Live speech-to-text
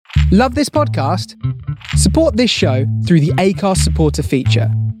Love this podcast? Support this show through the Acast supporter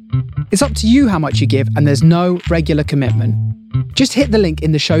feature. It's up to you how much you give, and there's no regular commitment. Just hit the link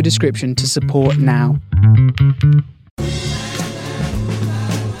in the show description to support now.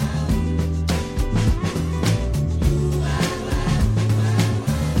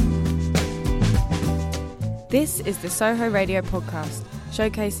 This is the Soho Radio Podcast,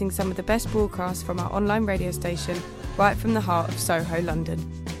 showcasing some of the best broadcasts from our online radio station, right from the heart of Soho, London.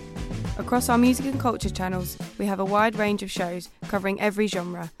 Across our music and culture channels, we have a wide range of shows covering every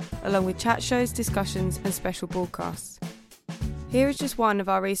genre, along with chat shows, discussions and special broadcasts. Here is just one of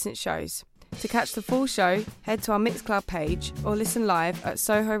our recent shows. To catch the full show, head to our Mixcloud page or listen live at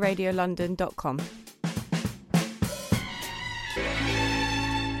sohoradiolondon.com.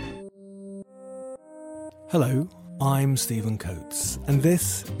 Hello, I'm Stephen Coates, and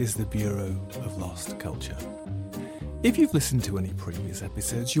this is the Bureau of Lost Culture. If you've listened to any previous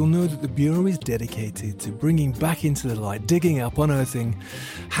episodes, you'll know that the Bureau is dedicated to bringing back into the light, digging up, unearthing,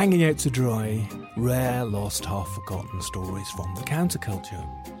 hanging out to dry, rare, lost, half-forgotten stories from the counterculture.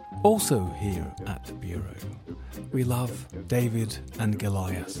 Also here at the Bureau, we love David and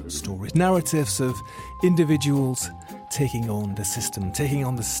Goliath stories, narratives of individuals taking on the system, taking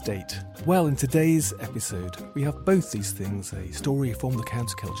on the state. Well, in today's episode, we have both these things, a story from the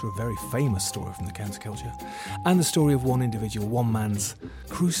counterculture, a very famous story from the counterculture, and the story of one individual, one man's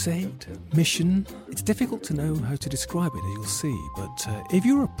crusade, mission. It's difficult to know how to describe it, as you'll see, but if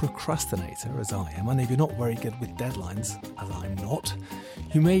you're a procrastinator, as I am, and if you're not very good with deadlines, as I'm not,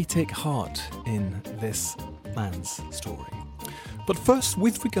 you may take heart in this man's story. But first,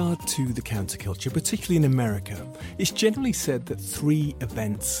 with regard to the counterculture, particularly in America, it's generally said that three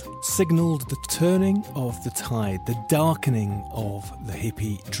events signalled the turning of the tide, the darkening of the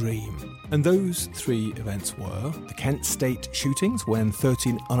hippie dream. And those three events were the Kent State shootings, when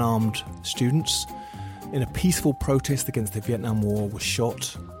 13 unarmed students in a peaceful protest against the Vietnam War were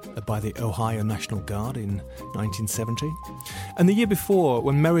shot by the Ohio National Guard in 1970. And the year before,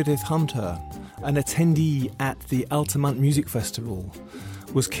 when Meredith Hunter, an attendee at the Altamont Music Festival,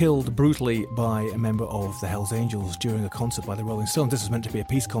 was killed brutally by a member of the Hells Angels during a concert by the Rolling Stones. This was meant to be a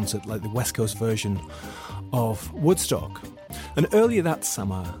peace concert like the West Coast version of Woodstock. And earlier that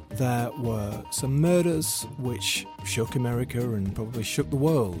summer, there were some murders which shook America and probably shook the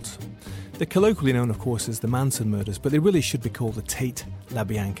world. They're colloquially known, of course, as the Manson murders, but they really should be called the Tate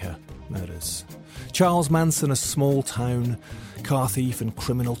LaBianca murders. Charles Manson, a small-town car thief and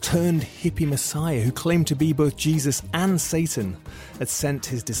criminal turned hippie messiah who claimed to be both Jesus and Satan, had sent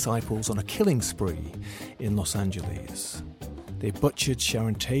his disciples on a killing spree in Los Angeles. They butchered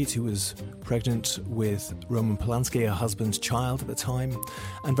Sharon Tate, who was pregnant with Roman Polanski, her husband's child at the time,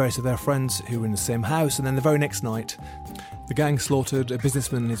 and various of their friends who were in the same house. And then the very next night, the gang slaughtered a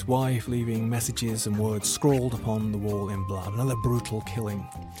businessman and his wife, leaving messages and words scrawled upon the wall in blood. Another brutal killing.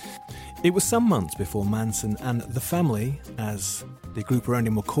 It was some months before Manson and the family, as the group around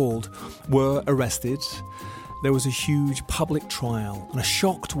him were called, were arrested. There was a huge public trial, and a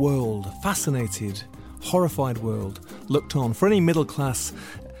shocked world, fascinated, horrified world, looked on. For any middle-class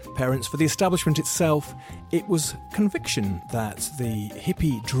parents, for the establishment itself, it was conviction that the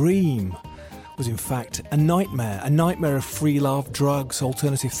hippie dream was in fact a nightmare of free love, drugs,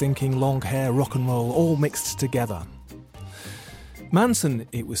 alternative thinking, long hair, rock and roll, all mixed together. Manson,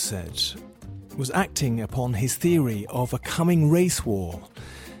 it was said, was acting upon his theory of a coming race war,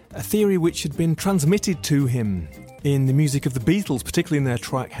 a theory which had been transmitted to him in the music of the Beatles, particularly in their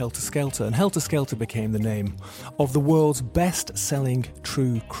track Helter Skelter. And Helter Skelter became the name of the world's best-selling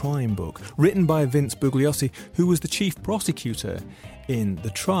true crime book, written by Vince Bugliosi, who was the chief prosecutor in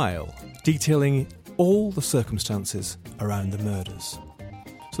the trial, detailing all the circumstances around the murders.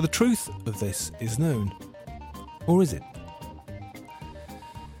 So the truth of this is known. Or is it?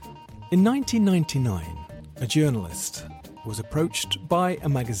 In 1999, a journalist was approached by a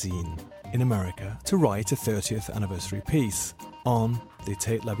magazine in America to write a 30th anniversary piece on the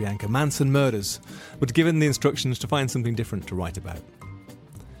Tate LaBianca Manson murders, but given the instructions to find something different to write about.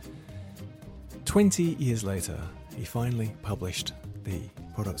 20 years later, he finally published the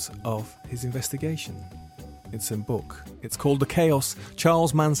products of his investigation. It's a book. It's called The Chaos,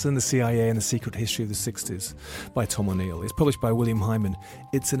 Charles Manson, the CIA and the Secret History of the 60s by Tom O'Neill. It's published by William Hyman.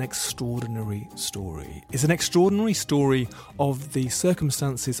 It's an extraordinary story. It's an extraordinary story of the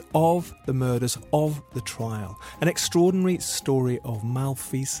circumstances of the murders of the trial. An extraordinary story of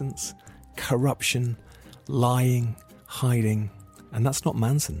malfeasance, corruption, lying, hiding. And that's not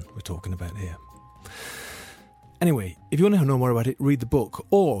Manson we're talking about here. Anyway, if you want to know more about it, read the book,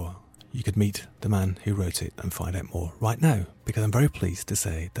 or you could meet the man who wrote it and find out more right now, because I'm very pleased to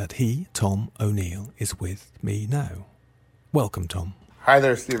say that he, Tom O'Neill, is with me now. Welcome, Tom. Hi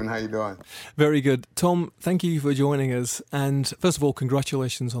there, Stephen. How you doing? Very good. Tom, thank you for joining us. And first of all,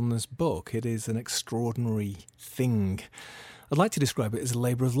 congratulations on this book. It is an extraordinary thing. I'd like to describe it as a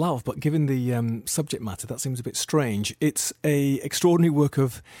labour of love, but given the subject matter, that seems a bit strange. It's an extraordinary work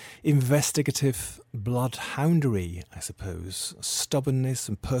of investigative bloodhoundery, I suppose, stubbornness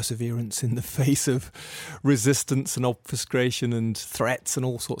and perseverance in the face of resistance and obfuscation and threats and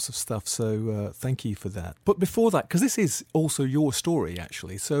all sorts of stuff. So thank you for that. But before that, because this is also your story,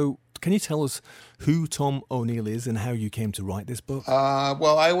 actually, so can you tell us who Tom O'Neill is and how you came to write this book?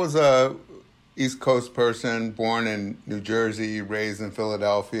 Well, I was a East Coast person, born in New Jersey, raised in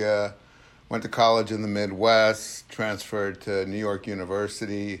Philadelphia, went to college in the Midwest, transferred to New York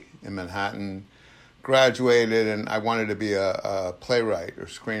University in Manhattan, graduated, and I wanted to be a playwright or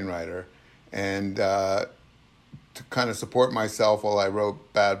screenwriter. And to kind of support myself while I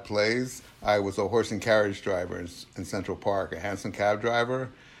wrote bad plays, I was a horse and carriage driver in Central Park, a Hansom cab driver.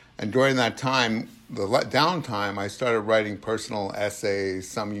 And during that time, the downtime, I started writing personal essays,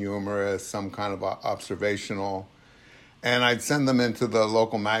 some humorous, some kind of observational. And I'd send them into the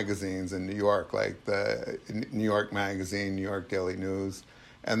local magazines in New York, like the New York Magazine, New York Daily News.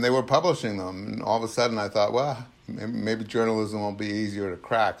 And they were publishing them. And all of a sudden I thought, well, maybe journalism will be easier to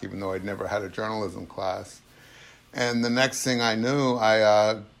crack, even though I'd never had a journalism class. And the next thing I knew,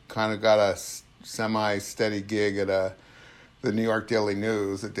 I kind of got a semi-steady gig at the New York Daily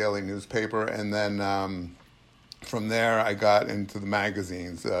News, a daily newspaper, and then from there I got into the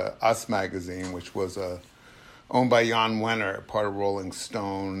magazines, Us Magazine, which was owned by Jan Wenner, part of Rolling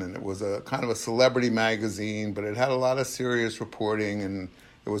Stone, and it was a kind of a celebrity magazine, but it had a lot of serious reporting, and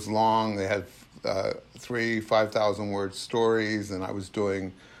it was long. They had 5,000 word stories, and I was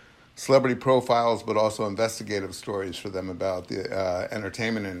doing celebrity profiles, but also investigative stories for them about the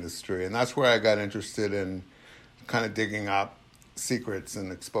entertainment industry, and that's where I got interested in kind of digging up secrets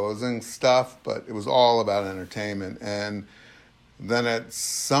and exposing stuff, but it was all about entertainment. And then at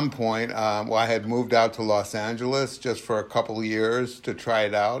some point, I had moved out to Los Angeles just for a couple of years to try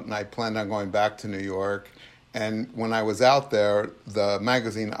it out, and I planned on going back to New York. And when I was out there, the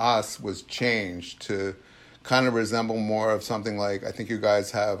magazine Us was changed to kind of resemble more of something like, I think you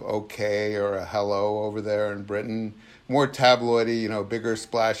guys have OK or a Hello over there in Britain, more tabloidy, bigger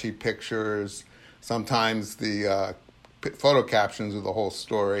splashy pictures. Sometimes the photo captions are the whole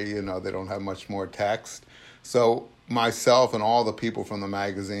story, they don't have much more text. So myself and all the people from the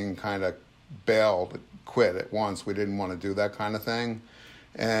magazine kind of quit at once. We didn't want to do that kind of thing.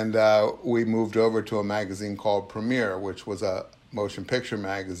 And we moved over to a magazine called Premiere, which was a motion picture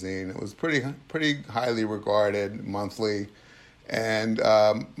magazine. It was pretty highly regarded, monthly. And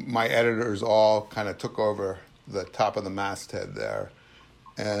my editors all kind of took over the top of the masthead there.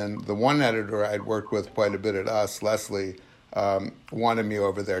 And the one editor I'd worked with quite a bit at Us, Leslie, wanted me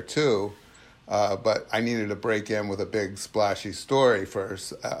over there too, but I needed to break in with a big splashy story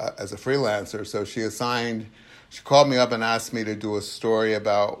first as a freelancer. So she called me up and asked me to do a story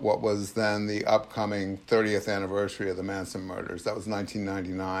about what was then the upcoming 30th anniversary of the Manson murders. That was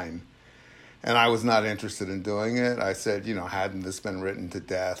 1999. And I was not interested in doing it. I said, hadn't this been written to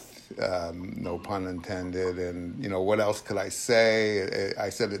death? No pun intended. And, what else could I say? I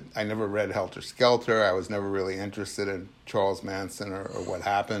said I never read Helter Skelter. I was never really interested in Charles Manson or what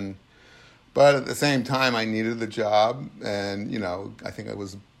happened. But at the same time, I needed the job. And, I think it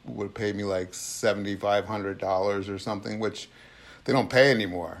would pay me like $7,500 or something, which they don't pay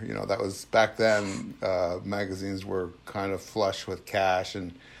anymore. That was back then. Magazines were kind of flush with cash,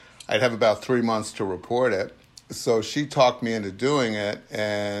 and I'd have about 3 months to report it. So she talked me into doing it,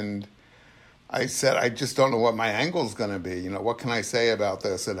 and I said, I just don't know what my angle's going to be. What can I say about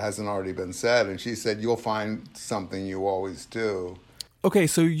this that hasn't already been said? And she said, you'll find something, you always do. Okay,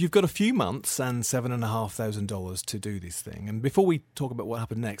 so you've got a few months and $7,500 to do this thing. And before we talk about what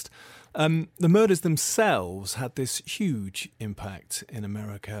happened next, the murders themselves had this huge impact in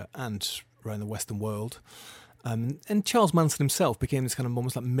America and around the Western world. And Charles Manson himself became this kind of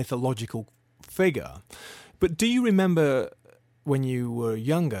almost like mythological figure. But do you remember when you were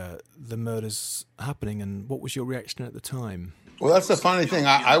younger the murders happening, and what was your reaction at the time? Well, that's the funny thing.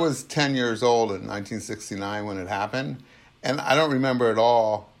 I was 10 years old in 1969 when it happened, and I don't remember at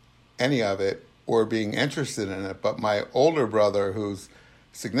all any of it or being interested in it. But my older brother, who's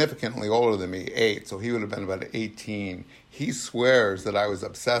significantly older than me, 8, so he would have been about 18, he swears that I was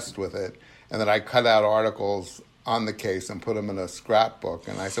obsessed with it and that I cut out articles on the case and put them in a scrapbook.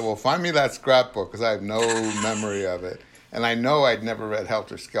 And I said, well, find me that scrapbook, because I have no memory of it. And I know I'd never read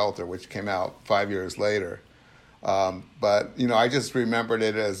Helter Skelter, which came out 5 years later. But, I just remembered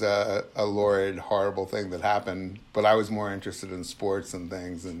it as a lurid, horrible thing that happened. But I was more interested in sports and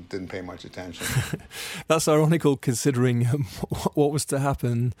things and didn't pay much attention. That's ironical considering what was to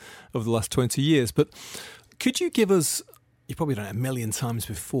happen over the last 20 years. But could you give us, you probably done it a million times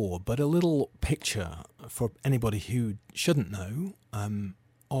before, but a little picture for anybody who shouldn't know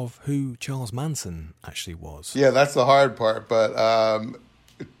of who Charles Manson actually was? Yeah, that's the hard part. But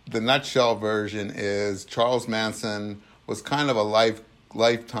the nutshell version is Charles Manson was kind of a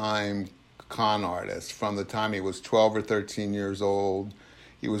lifetime con artist from the time he was 12 or 13 years old.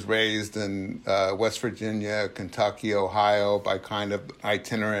 He was raised in West Virginia, Kentucky, Ohio by kind of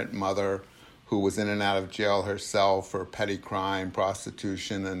itinerant mother who was in and out of jail herself for petty crime,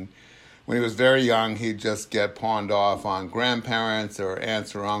 prostitution. And when he was very young, he'd just get pawned off on grandparents or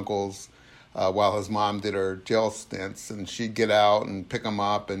aunts or uncles while his mom did her jail stints. And she'd get out and pick him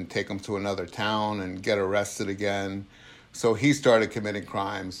up and take him to another town and get arrested again. So he started committing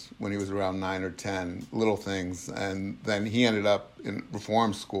crimes when he was around 9 or 10, little things. And then he ended up in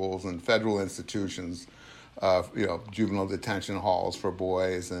reform schools and federal institutions, juvenile detention halls for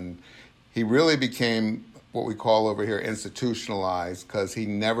boys. And he really became what we call over here institutionalized because he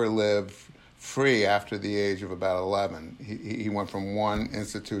never lived free after the age of about 11. He went from one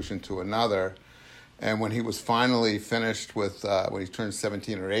institution to another. And when he was finally finished with, when he turned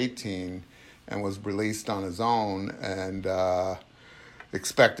 17 or 18 and was released on his own and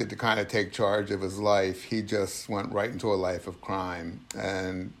expected to kind of take charge of his life, he just went right into a life of crime.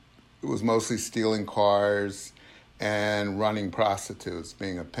 And it was mostly stealing cars and running prostitutes,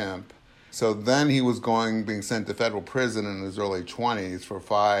 being a pimp. So then he was being sent to federal prison in his early 20s for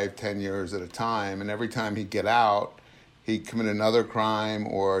 5-10 years at a time. And every time he'd get out, he'd commit another crime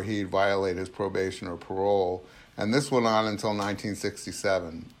or he'd violate his probation or parole. And this went on until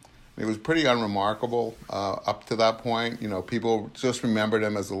 1967. It was pretty unremarkable up to that point. People just remembered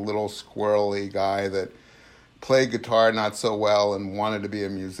him as a little squirrely guy that played guitar not so well and wanted to be a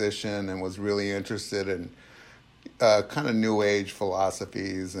musician and was really interested in kind of New Age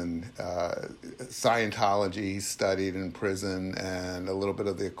philosophies and Scientology he studied in prison and a little bit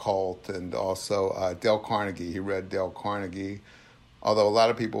of the occult and also Dale Carnegie. He read Dale Carnegie, although a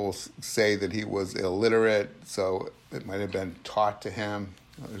lot of people say that he was illiterate, so it might have been taught to him.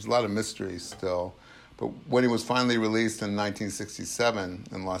 There's a lot of mysteries still. But when he was finally released in 1967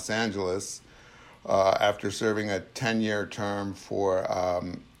 in Los Angeles, after serving a 10-year term for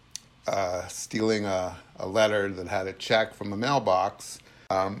stealing a letter that had a check from a mailbox.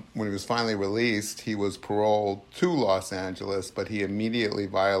 When he was finally released, he was paroled to Los Angeles, but he immediately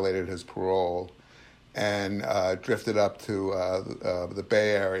violated his parole and drifted up to the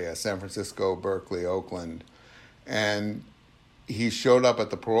Bay Area, San Francisco, Berkeley, Oakland. And he showed up at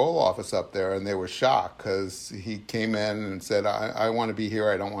the parole office up there, and they were shocked because he came in and said, I want to be here.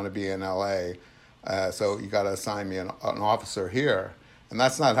 I don't want to be in L.A., so you got to assign me an officer here. And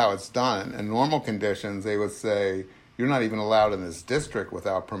that's not how it's done. In normal conditions, they would say, you're not even allowed in this district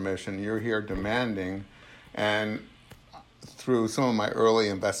without permission. You're here demanding. And through some of my early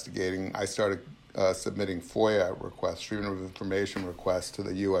investigating, I started submitting FOIA requests, Freedom of Information requests to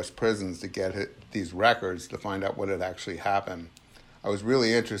the U.S. prisons to get these records to find out what had actually happened. I was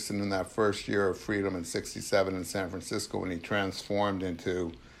really interested in that first year of freedom in 1967 in San Francisco when he transformed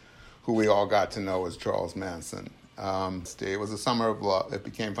into who we all got to know as Charles Manson. It was a summer of love. It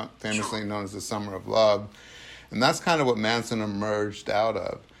became famously known as the Summer of Love. And that's kind of what Manson emerged out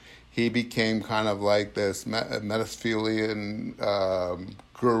of. He became kind of like this Metaphilian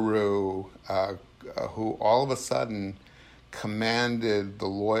guru who all of a sudden commanded the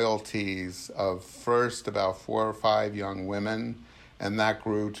loyalties of first about 4 or 5 young women, and that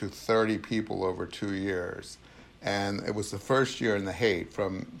grew to 30 people over 2 years. And it was the first year in the hate,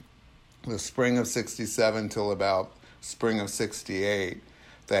 from the spring of 1967 till about spring of 1968,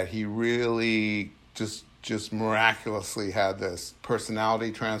 that he really just miraculously had this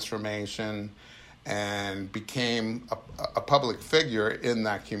personality transformation and became a public figure in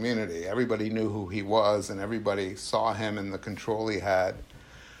that community. Everybody knew who he was, and everybody saw him and the control he had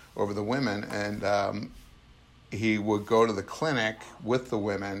over the women. And he would go to the clinic with the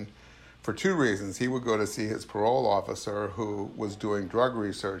women for 2 reasons. He would go to see his parole officer, who was doing drug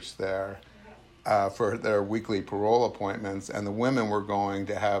research there, for their weekly parole appointments, and the women were going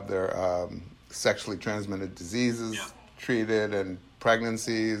to have their sexually transmitted diseases treated and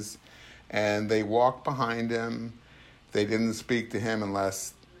pregnancies. And they walked behind him. They didn't speak to him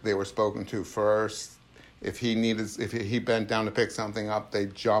unless they were spoken to first. if he bent down to pick something up,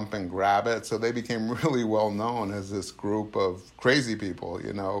 they'd jump and grab it. So they became really well known as this group of crazy people,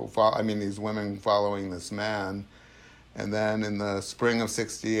 these women following this man. And then in the spring of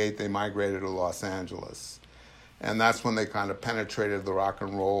 '68, they migrated to Los Angeles. And that's when they kind of penetrated the rock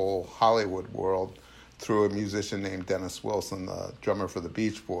and roll Hollywood world through a musician named Dennis Wilson, the drummer for the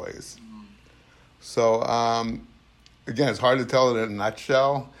Beach Boys. So, again, it's hard to tell it in a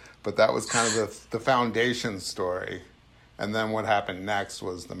nutshell, but that was kind of the foundation story. And then what happened next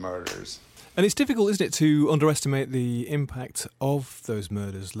was the murders. And it's difficult, isn't it, to underestimate the impact of those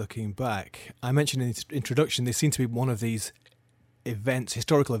murders looking back. I mentioned in the introduction, they seem to be one of these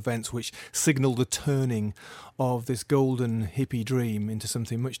historical events, which signal the turning of this golden hippie dream into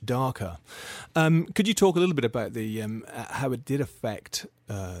something much darker. Could you talk a little bit about the how it did affect,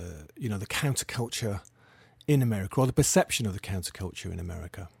 the counterculture in America, or the perception of the counterculture in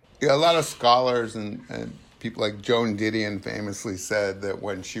America? Yeah, a lot of scholars and people like Joan Didion famously said that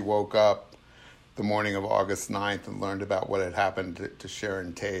when she woke up the morning of August 9th and learned about what had happened to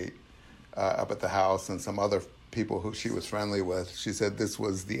Sharon Tate up at the house and some other people who she was friendly with, she said this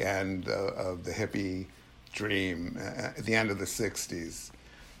was the end of the hippie dream, at the end of the 60s.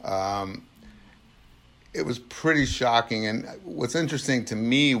 It was pretty shocking. And what's interesting to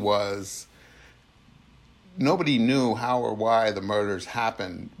me was nobody knew how or why the murders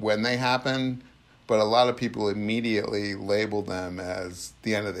happened when they happened, but a lot of people immediately labeled them as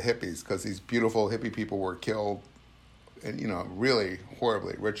the end of the hippies because these beautiful hippie people were killed, really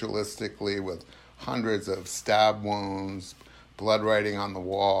horribly, ritualistically, with hundreds of stab wounds, blood writing on the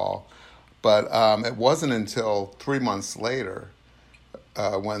wall. But it wasn't until 3 months later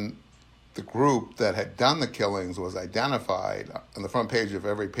when the group that had done the killings was identified on the front page of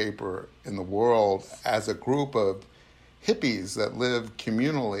every paper in the world as a group of hippies that lived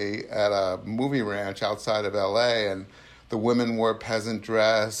communally at a movie ranch outside of LA. And the women wore peasant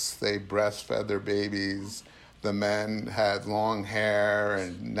dress, they breastfed their babies, the men had long hair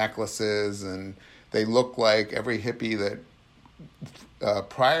and necklaces, and they looked like every hippie that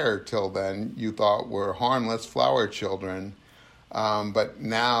prior till then you thought were harmless flower children. But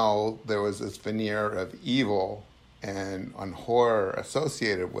now there was this veneer of evil and horror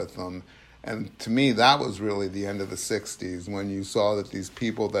associated with them. And to me, that was really the end of the 60s, when you saw that these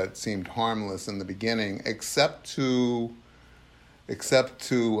people that seemed harmless in the beginning, except to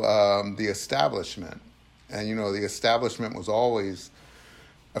the establishment. And, the establishment was always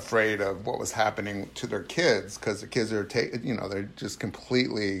afraid of what was happening to their kids, because the kids are, they're just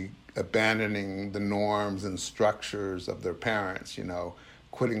completely abandoning the norms and structures of their parents,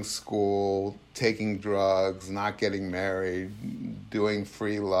 quitting school, taking drugs, not getting married, doing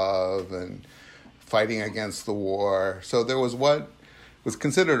free love, and fighting against the war. So there was what was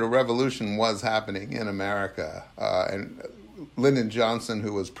considered a revolution was happening in America. And Lyndon Johnson,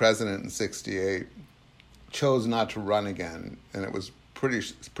 who was president in '68, chose not to run again. And it was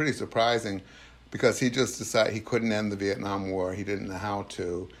pretty surprising, because he just decided he couldn't end the Vietnam War. He didn't know how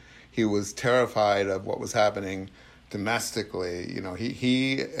to. He was terrified of what was happening domestically.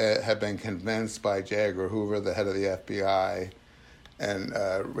 He had been convinced by J. Edgar Hoover, the head of the FBI,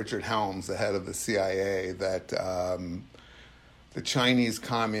 and Richard Helms, the head of the CIA, that the Chinese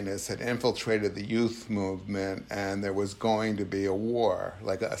communists had infiltrated the youth movement, and there was going to be a war,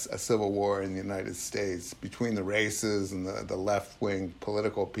 like a civil war in the United States between the races and the left-wing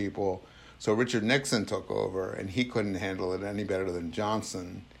political people. So Richard Nixon took over, and he couldn't handle it any better than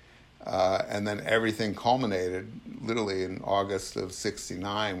Johnson. And then everything culminated literally in August of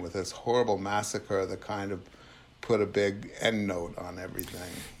 '69 with this horrible massacre that kind of put a big end note on everything.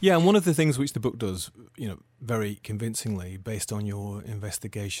 Yeah, and one of the things which the book does, very convincingly, based on your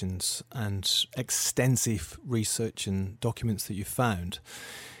investigations and extensive research and documents that you found,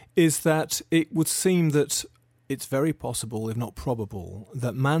 is that it would seem that it's very possible, if not probable,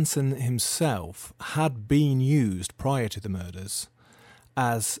 that Manson himself had been used prior to the murders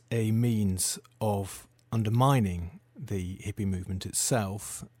as a means of undermining the hippie movement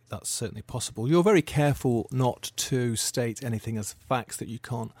itself. That's certainly possible. You're very careful not to state anything as facts that you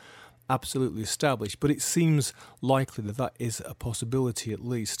can't absolutely establish, but it seems likely that is a possibility, at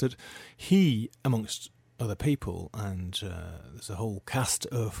least, that he, amongst other people, and there's a whole cast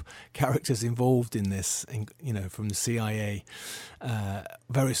of characters involved in this, from the CIA,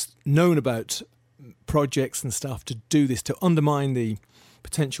 various known about projects and stuff to do this, to undermine the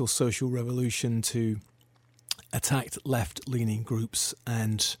potential social revolution, to attack left-leaning groups,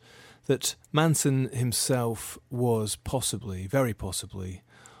 and that Manson himself was possibly, very possibly,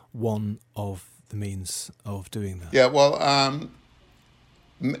 one of the means of doing that. Yeah, well,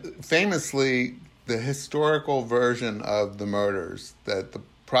 famously, the historical version of the murders that the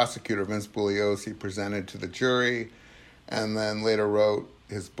prosecutor, Vince Bugliosi, presented to the jury, and then later wrote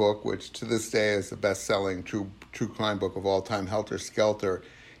his book, which to this day is the best-selling true crime book of all time, Helter Skelter.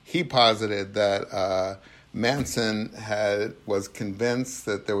 He posited that Manson was convinced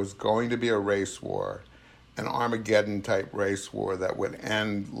that there was going to be a race war, an Armageddon-type race war that would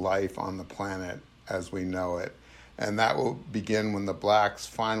end life on the planet as we know it. And that will begin when the blacks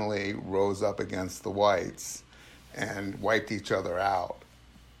finally rose up against the whites and wiped each other out.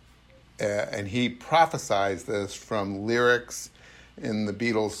 And he prophesized this from lyrics in the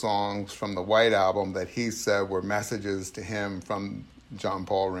Beatles songs from the White Album that he said were messages to him from John,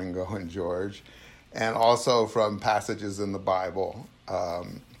 Paul, Ringo, and George, and also from passages in the Bible.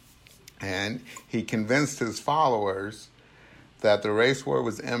 And he convinced his followers that the race war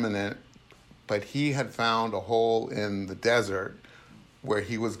was imminent, but he had found a hole in the desert where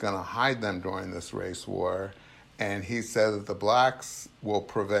he was going to hide them during this race war. And he said that the blacks will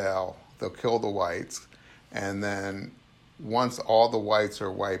prevail. They'll kill the whites. And then once all the whites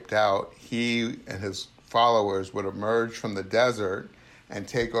are wiped out, he and his followers would emerge from the desert and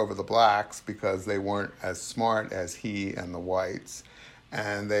take over the blacks because they weren't as smart as he and the whites.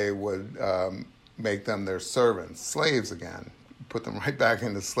 And they would make them their servants, slaves again, put them right back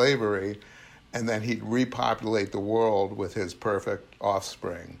into slavery. And then he'd repopulate the world with his perfect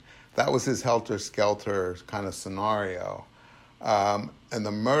offspring. That was his helter-skelter kind of scenario. And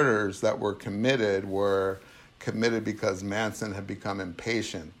the murders that were committed because Manson had become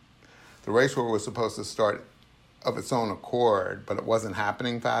impatient. The race war was supposed to start of its own accord, but it wasn't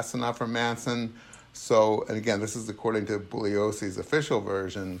happening fast enough for Manson. So, and again, this is according to Bugliosi's official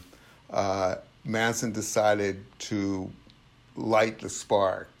version, Manson decided to light the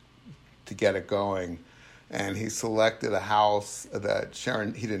spark, to get it going. And he selected a house that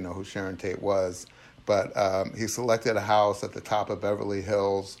he didn't know who Sharon Tate was, but he selected a house at the top of Beverly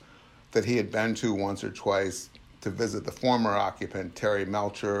Hills that he had been to once or twice to visit the former occupant, Terry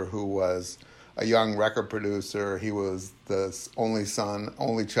Melcher, who was a young record producer. He was the only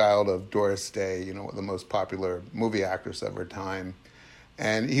child of Doris Day, the most popular movie actress of her time.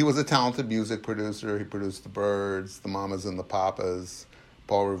 And he was a talented music producer. He produced the Byrds, the Mamas and the Papas,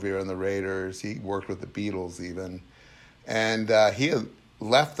 Paul Revere and the Raiders. He worked with the Beatles even. And he had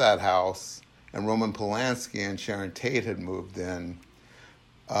left that house, and Roman Polanski and Sharon Tate had moved in.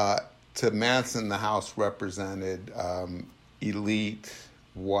 To Manson, the house represented elite,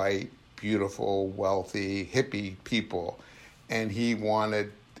 white, beautiful, wealthy, hippie people. And he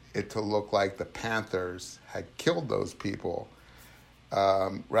wanted it to look like the Panthers had killed those people.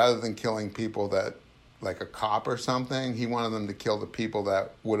 Rather than killing people that, like a cop or something, he wanted them to kill the people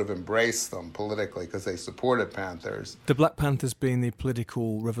that would have embraced them politically because they supported Panthers. The Black Panthers being the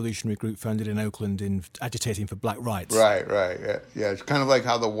political revolutionary group founded in Oakland in agitating for black rights. Right. Yeah, it's kind of like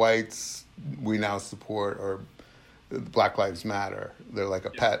how the whites we now support or Black Lives Matter. They're like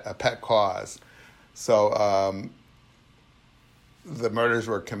a pet cause. So the murders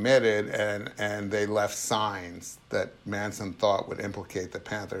were committed and they left signs that Manson thought would implicate the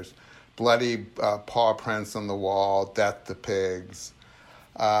Panthers. Bloody paw prints on the wall, death to pigs.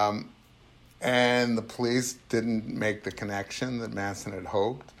 And the police didn't make the connection that Manson had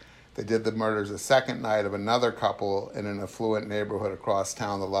hoped. They did the murders a second night of another couple in an affluent neighborhood across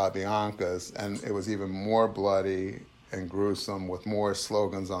town, the La Biancas, and it was even more bloody and gruesome with more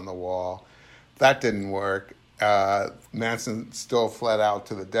slogans on the wall. That didn't work. Manson still fled out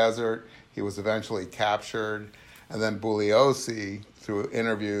to the desert. He was eventually captured. And then Bugliosi, through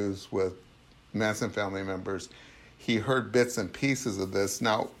interviews with Manson family members, he heard bits and pieces of this.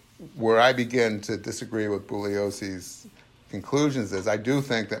 Now, where I begin to disagree with Bugliosi's conclusions is I do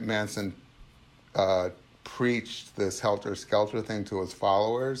think that Manson preached this helter-skelter thing to his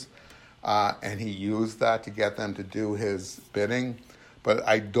followers, and he used that to get them to do his bidding. But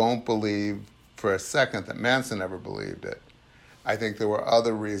I don't believe for a second that Manson ever believed it. I think there were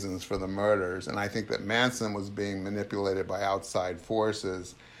other reasons for the murders, and I think that Manson was being manipulated by outside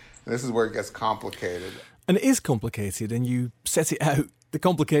forces. And this is where it gets complicated. And it is complicated, and you set it out, the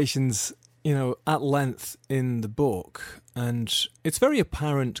complications, at length in the book. And it's very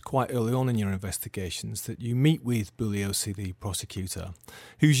apparent quite early on in your investigations that you meet with Bugliosi, the prosecutor,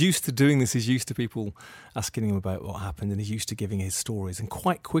 who's used to doing this, is used to people asking him about what happened, and he's used to giving his stories. And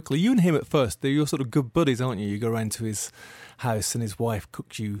quite quickly, you and him at first, you're sort of good buddies, aren't you? You go around to his house and his wife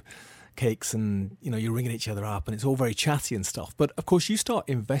cooks you cakes and, you're ringing each other up and it's all very chatty and stuff. But, of course, you start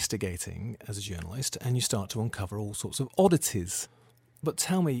investigating as a journalist and you start to uncover all sorts of oddities. But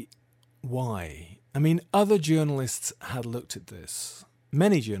tell me, why? I mean, other journalists had looked at this.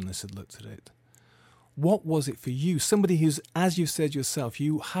 Many journalists had looked at it. What was it for you? Somebody who's, as you said yourself,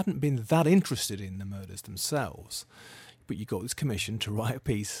 you hadn't been that interested in the murders themselves, but you got this commission to write a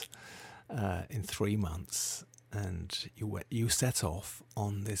piece in 3 months, and you set off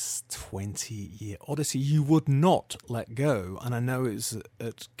on this 20-year odyssey you would not let go. And I know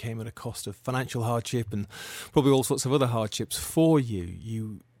it came at a cost of financial hardship and probably all sorts of other hardships for you.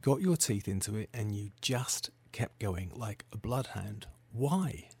 You got your teeth into it, and you just kept going like a bloodhound.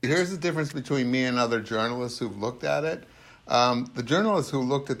 Why? Here's the difference between me and other journalists who've looked at it. The journalists who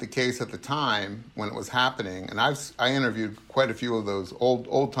looked at the case at the time when it was happening, and I interviewed quite a few of those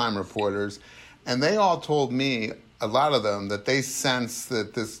old-time reporters, and they all told me, a lot of them, that they sensed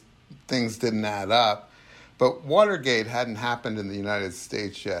that things didn't add up. But Watergate hadn't happened in the United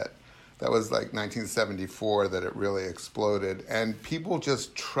States yet. That was like 1974 that it really exploded. And people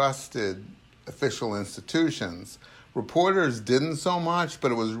just trusted official institutions. Reporters didn't so much, but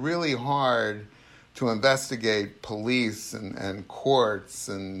it was really hard to investigate police and courts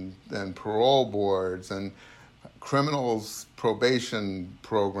and parole boards and criminals probation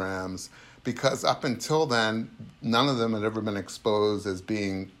programs, because up until then, none of them had ever been exposed as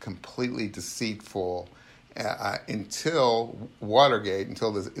being completely deceitful until Watergate,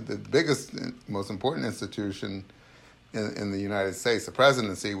 until the biggest, most important institution in the United States, the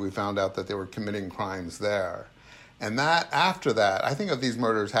presidency, we found out that they were committing crimes there. And that, after that, I think if these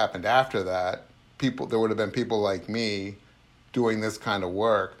murders happened after that, there would have been people like me doing this kind of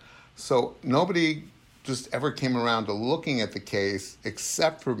work. So nobody just ever came around to looking at the case,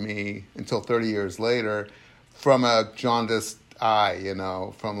 except for me, until 30 years later, from a jaundiced eye,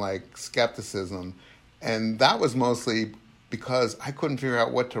 from like skepticism. And that was mostly because I couldn't figure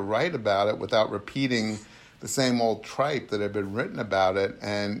out what to write about it without repeating the same old tripe that had been written about it.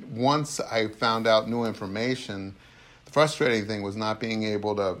 And once I found out new information, the frustrating thing was not being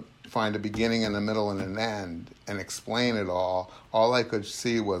able to find a beginning and a middle and an end and explain it all. All I could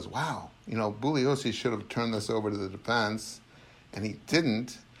see was, wow, Bugliosi should have turned this over to the defense, and he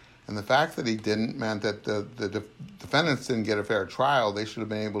didn't. And the fact that he didn't meant that the defendants didn't get a fair trial. They should have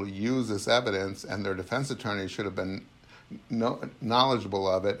been able to use this evidence, and their defense attorneys should have been knowledgeable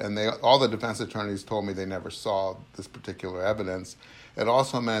of it. And all the defense attorneys told me they never saw this particular evidence. It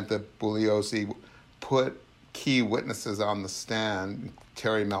also meant that Bugliosi put key witnesses on the stand,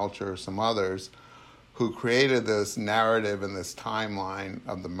 Terry Melcher, some others, who created this narrative and this timeline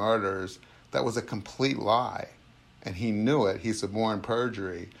of the murders that was a complete lie. And he knew it. He suborned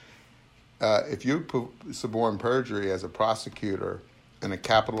perjury. If you suborn perjury as a prosecutor in a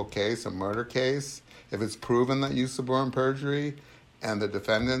capital case, a murder case, if it's proven that you suborn perjury and the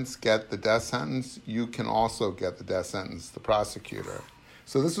defendants get the death sentence, you can also get the death sentence, the prosecutor.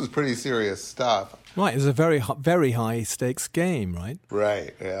 So this was pretty serious stuff. Right, it was a very, very high stakes game, right?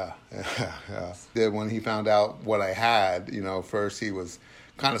 Right, yeah. When he found out what I had, first he was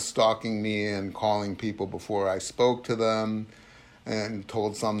kind of stalking me and calling people before I spoke to them and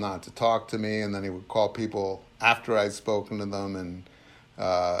told some not to talk to me, and then he would call people after I'd spoken to them and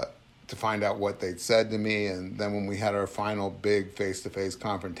to find out what they'd said to me. And then when we had our final big face-to-face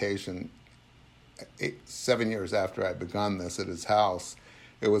confrontation 7 years after I'd begun this at his house,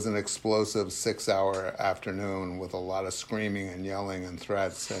 it was an explosive 6-hour afternoon with a lot of screaming and yelling and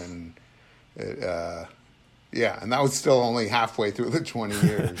threats. And and that was still only halfway through the 20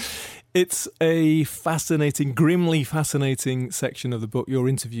 years. It's a fascinating, grimly fascinating section of the book, your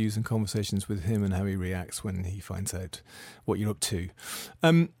interviews and conversations with him and how he reacts when he finds out what you're up to.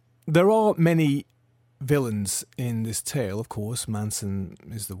 There are many villains in this tale, of course. Manson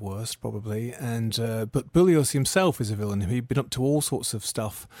is the worst, probably, but Bugliosi himself is a villain. He'd been up to all sorts of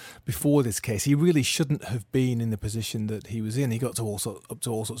stuff before this case. He really shouldn't have been in the position that he was in. He got up to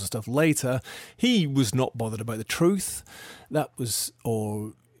all sorts of stuff later. He was not bothered about the truth.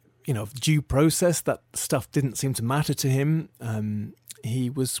 Due process. That stuff didn't seem to matter to him. He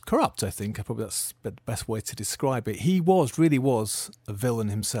was corrupt, I think. Probably that's the best way to describe it. He really was a villain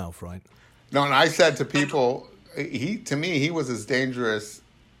himself, right? No, and I said to people, to me, he was as dangerous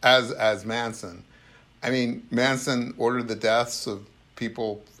as Manson. I mean, Manson ordered the deaths of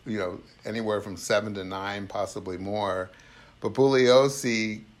people, anywhere from 7 to 9, possibly more. But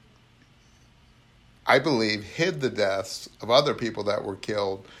Bugliosi, I believe, hid the deaths of other people that were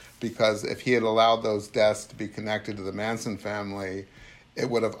killed, because if he had allowed those deaths to be connected to the Manson family, it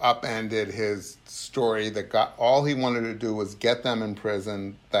would have upended his story. All he wanted to do was get them in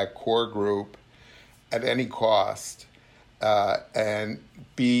prison, that core group, at any cost, and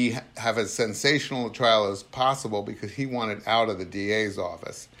have as sensational a trial as possible, because he wanted out of the DA's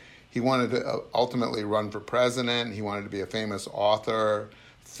office. He wanted to ultimately run for president. He wanted to be a famous author,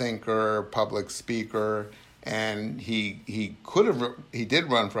 thinker, public speaker, and he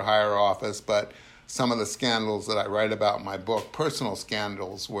did run for higher office, but some of the scandals that I write about in my book, personal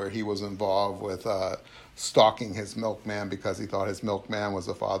scandals where he was involved with stalking his milkman because he thought his milkman was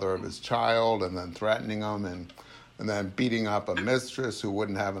the father of his child, and then threatening him, and then beating up a mistress who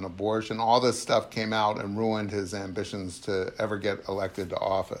wouldn't have an abortion. All this stuff came out and ruined his ambitions to ever get elected to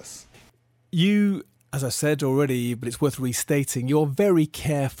office. You, as I said already, but it's worth restating, you're very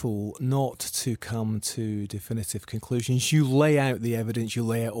careful not to come to definitive conclusions. You lay out the evidence, you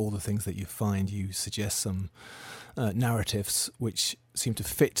lay out all the things that you find, you suggest some narratives which seem to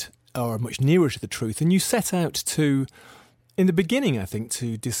fit or are much nearer to the truth, and you set out to, in the beginning, I think,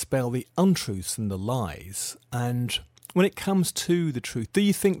 to dispel the untruths and the lies. And when it comes to the truth, do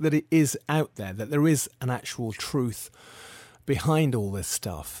you think that it is out there, that there is an actual truth behind all this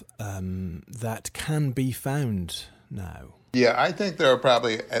stuff that can be found now? Yeah, I think there are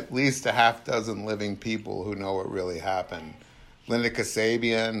probably at least a half dozen living people who know what really happened. Linda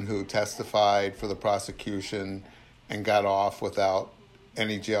Kasabian, who testified for the prosecution and got off without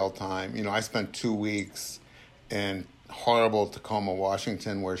any jail time. You know, I spent 2 weeks in horrible Tacoma,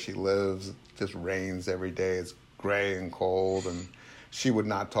 Washington, where she lives. It just rains every day. It's gray and cold, and she would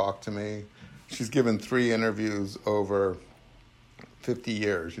not talk to me. She's given 3 interviews over 50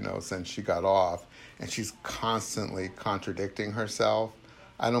 years, you know, since she got off, and she's constantly contradicting herself.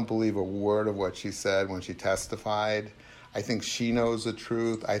 I don't believe a word of what she said when she testified. I think she knows the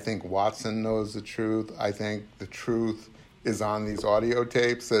truth. I think Watson knows the truth. I think the truth is on these audio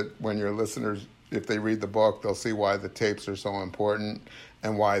tapes that when your listeners, if they read the book, they'll see why the tapes are so important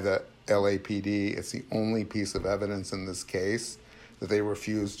and why the LAPD, it's the only piece of evidence in this case that they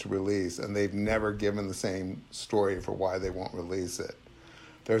refuse to release, and they've never given the same story for why they won't release it.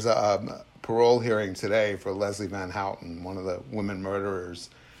 There's a parole hearing today for Leslie Van Houten, one of the women murderers,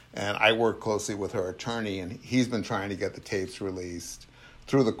 and I work closely with her attorney, and he's been trying to get the tapes released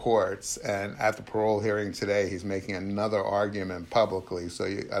through the courts, and at the parole hearing today, he's making another argument publicly, so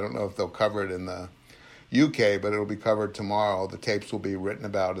I don't know if they'll cover it in the UK, but it'll be covered tomorrow. The tapes will be written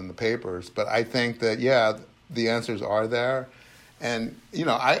about in the papers, but I think that, yeah, the answers are there. And, you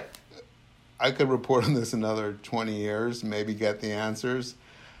know, I could report on this another 20 years, maybe get the answers.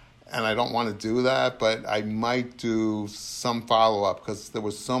 And I don't want to do that, but I might do some follow-up because there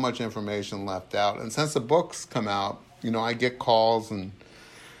was so much information left out. And since the books come out, you know, I get calls and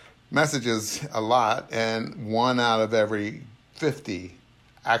messages a lot, and 1 out of every 50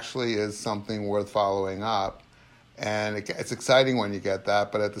 actually is something worth following up. And it's exciting when you get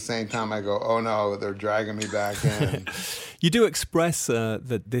that, but at the same time I go, oh no, they're dragging me back in. You do express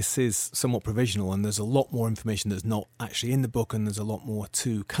that this is somewhat provisional and there's a lot more information that's not actually in the book and there's a lot more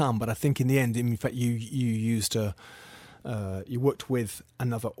to come. But I think in the end, in fact, you worked with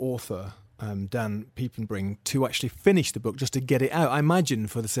another author, Dan Piepenbring, to actually finish the book, just to get it out, I imagine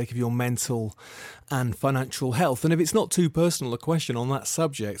for the sake of your mental and financial health. And if it's not too personal a question on that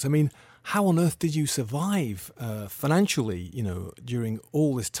subject, I mean, how on earth did you survive financially, you know, during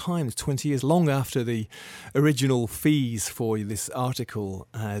all this time, 20 years, long after the original fees for this article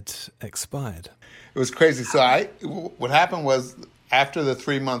had expired? It was crazy. So what happened was, after the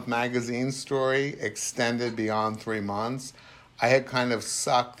 3-month magazine story extended beyond 3 months, I had kind of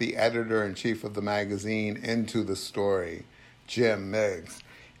sucked the editor-in-chief of the magazine into the story, Jim Miggs.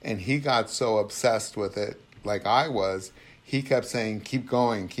 And he got so obsessed with it, like I was, he kept saying, keep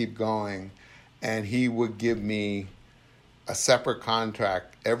going, keep going. And he would give me a separate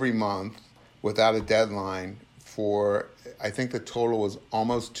contract every month without a deadline for, I think the total was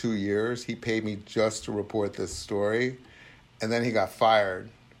almost 2 years. He paid me just to report this story. And then he got fired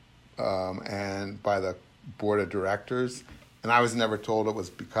and by the board of directors. And I was never told it was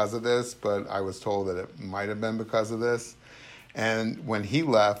because of this, but I was told that it might have been because of this. And when he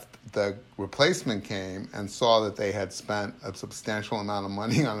left, the replacement came and saw that they had spent a substantial amount of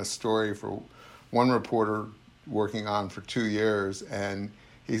money on a story for one reporter working on for 2 years. And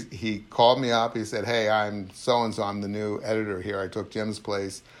he called me up. He said, hey, I'm so-and-so. I'm the new editor here. I took Jim's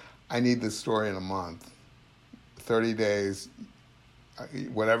place. I need this story in a month. 30 days,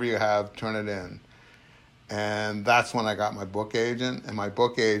 whatever you have, turn it in. And that's when I got my book agent. And my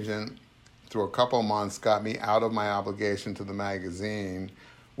book agent, through a couple of months, got me out of my obligation to the magazine.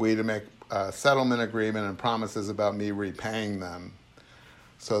 We had to make a settlement agreement and promises about me repaying them.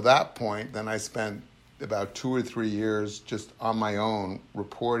 So at that point, then I spent about 2 or 3 years just on my own,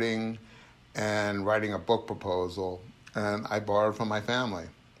 reporting and writing a book proposal. And I borrowed from my family,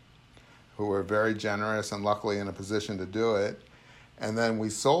 who were very generous and luckily in a position to do it. And then we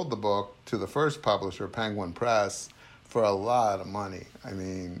sold the book to the first publisher, Penguin Press, for a lot of money. I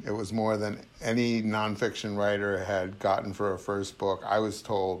mean, it was more than any nonfiction writer had gotten for a first book, I was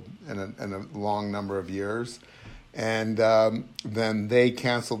told, in a long number of years. And then they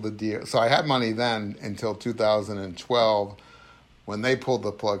canceled the deal. So I had money then until 2012 when they pulled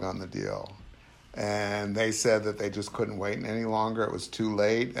the plug on the deal. And they said that they just couldn't wait any longer. It was too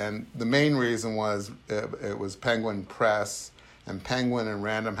late. And the main reason was it was Penguin Press, and Penguin and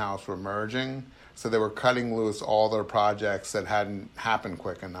Random House were merging. So they were cutting loose all their projects that hadn't happened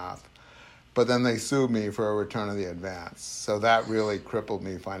quick enough. But then they sued me for a return of the advance. So that really crippled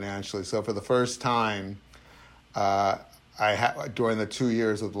me financially. So for the first time, during the 2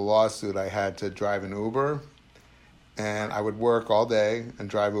 years of the lawsuit, I had to drive an Uber. And I would work all day and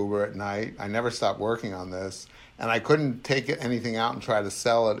drive Uber at night. I never stopped working on this. And I couldn't take anything out and try to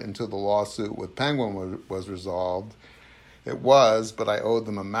sell it until the lawsuit with Penguin was resolved. It was, but I owed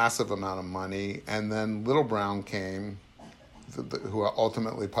them a massive amount of money. And then Little Brown came, who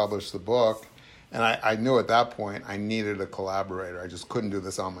ultimately published the book. And I knew at that point I needed a collaborator. I just couldn't do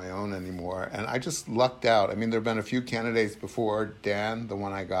this on my own anymore. And I just lucked out. I mean, there have been a few candidates before Dan, the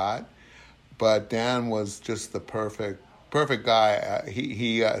one I got. But Dan was just the perfect guy.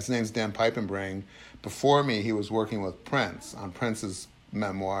 His name's Dan Piepenbring. Before me, he was working with Prince on Prince's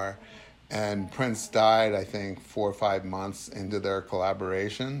memoir. And Prince died, I think, 4 or 5 months into their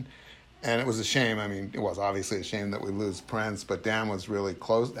collaboration. And it was a shame. I mean, it was obviously a shame that we lose Prince, but Dan was really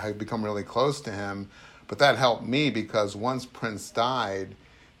close, had become really close to him. But that helped me because once Prince died,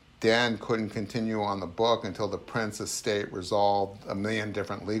 Dan couldn't continue on the book until the Prince estate resolved a million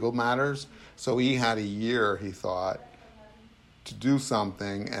different legal matters. So he had a year, he thought, to do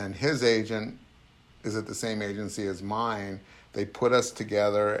something. And his agent is at the same agency as mine. They put us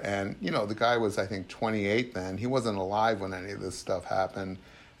together, and, the guy was, I think, 28 then. He wasn't alive when any of this stuff happened.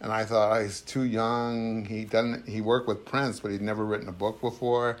 And I thought, he's too young. He worked with Prince, but he'd never written a book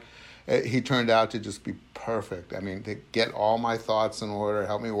before. He turned out to just be perfect. I mean, to get all my thoughts in order,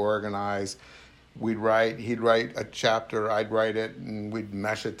 help me organize. He'd write a chapter, I'd write it, and we'd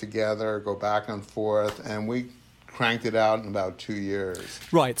mesh it together, go back and forth, and we cranked it out in about 2 years.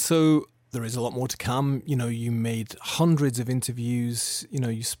 Right, so there is a lot more to come. You made hundreds of interviews.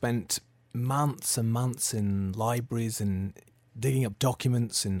 You spent months and months in libraries and digging up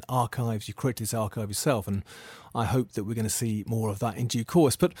documents in archives. You created this archive yourself, and I hope that we're going to see more of that in due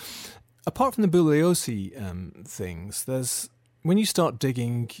course. But apart from the Bugliosi things, when you start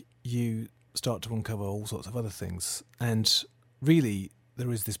digging, you start to uncover all sorts of other things. And really,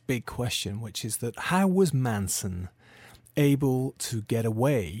 there is this big question, which is that how was Manson able to get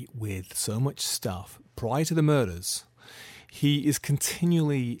away with so much stuff prior to the murders? He is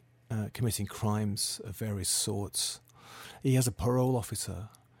continually committing crimes of various sorts. He has a parole officer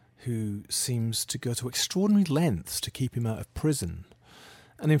who seems to go to extraordinary lengths to keep him out of prison.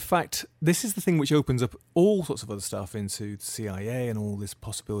 And in fact, this is the thing which opens up all sorts of other stuff into the CIA and all these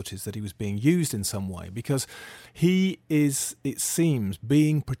possibilities that he was being used in some way, because he is, it seems,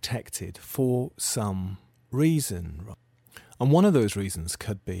 being protected for some reason. And one of those reasons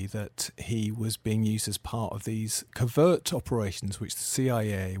could be that he was being used as part of these covert operations which the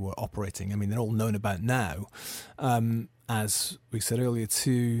CIA were operating. I mean, they're all known about now, as we said earlier,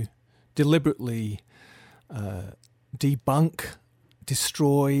 to deliberately debunk,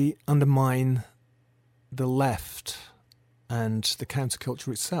 destroy, undermine the left and the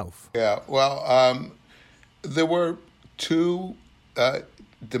counterculture itself. Yeah, well, there were two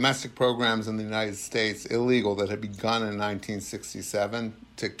domestic programs in the United States, illegal, that had begun in 1967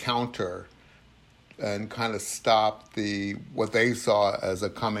 to counter and kind of stop what they saw as a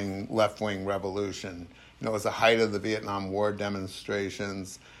coming left-wing revolution. It was the height of the Vietnam War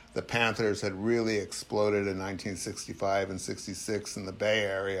demonstrations. The Panthers had really exploded in 1965 and 66 in the Bay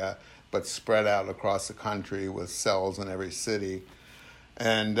Area, but spread out across the country with cells in every city.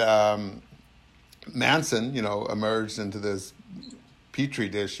 And Manson, emerged into this petri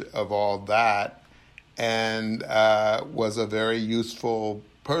dish of all that, and was a very useful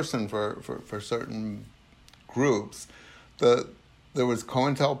person for certain groups. There was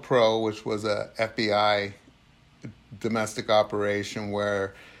COINTELPRO, which was a FBI domestic operation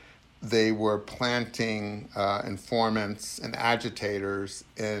where they were planting informants and agitators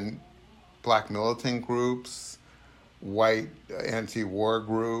in black militant groups, white anti-war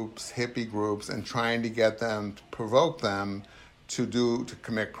groups, hippie groups, and trying to get them, to provoke them to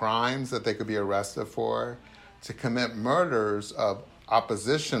commit crimes that they could be arrested for, to commit murders of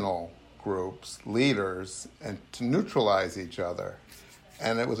oppositional groups, leaders, and to neutralize each other.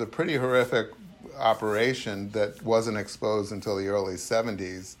 And it was a pretty horrific operation that wasn't exposed until the early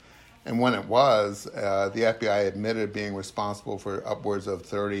 70s. And when it was, the FBI admitted being responsible for upwards of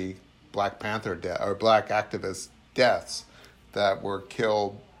 30 Black Panther Black activist deaths that were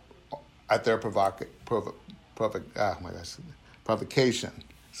killed at their provocation.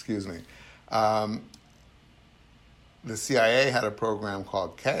 Excuse me. The CIA had a program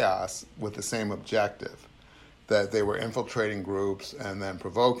called Chaos with the same objective, that they were infiltrating groups and then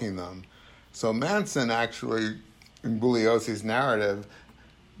provoking them. So Manson actually, in Bugliosi's narrative,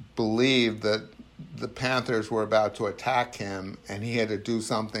 believed that the Panthers were about to attack him and he had to do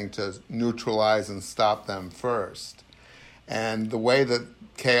something to neutralize and stop them first. And the way that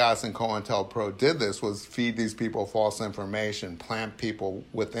Chaos and COINTELPRO did this was feed these people false information, plant people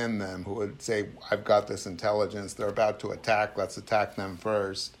within them who would say, I've got this intelligence, they're about to attack, let's attack them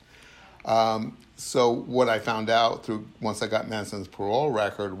first. So what I found out once I got Manson's parole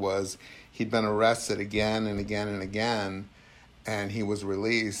record was he'd been arrested again and again and again, and he was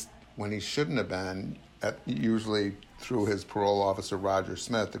released when he shouldn't have been, usually through his parole officer, Roger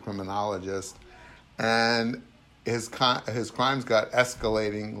Smith, the criminologist. And his crimes got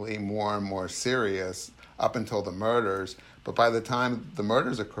escalatingly more and more serious up until the murders. But by the time the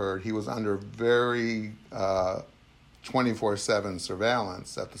murders occurred, he was under very 24/7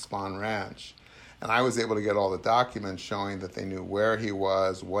 surveillance at the Spahn Ranch. And I was able to get all the documents showing that they knew where he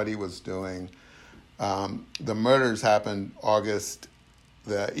was, what he was doing. The murders happened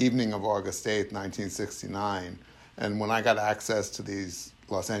the evening of August 8th, 1969. And when I got access to these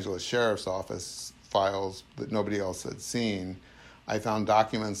Los Angeles Sheriff's Office files that nobody else had seen, I found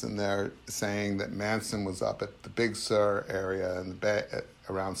documents in there saying that Manson was up at the Big Sur area in the bay,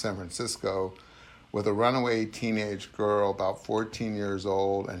 around San Francisco with a runaway teenage girl about 14 years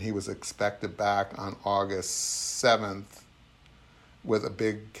old, and he was expected back on August 7th with a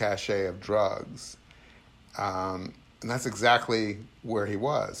big cachet of drugs. And that's exactly where he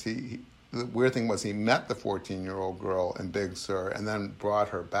was. The weird thing was he met the 14-year-old girl in Big Sur and then brought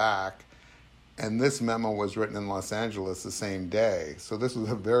her back. And this memo was written in Los Angeles the same day. So this was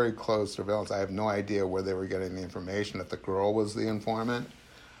a very close surveillance. I have no idea where they were getting the information, if the girl was the informant.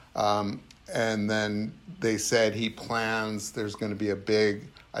 And then they said there's going to be a big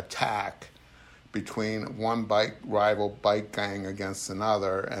attack between one rival bike gang against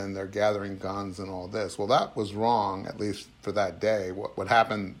another, and they're gathering guns and all this. Well, that was wrong, at least for that day. What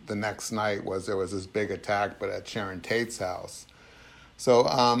happened the next night was there was this big attack, but at Sharon Tate's house. So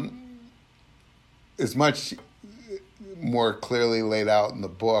it's much more clearly laid out in the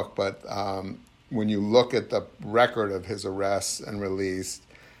book, but when you look at the record of his arrests and release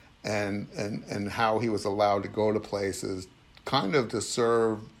and how he was allowed to go to places kind of to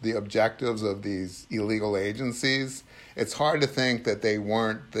serve the objectives of these illegal agencies, it's hard to think that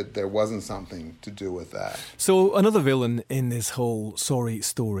there wasn't something to do with that. So another villain in this whole sorry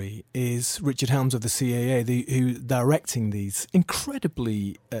story is Richard Helms of the CAA, who's directing these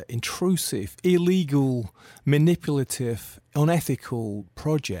incredibly intrusive, illegal, manipulative, unethical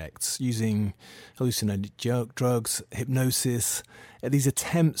projects using hallucinogenic drugs, hypnosis, these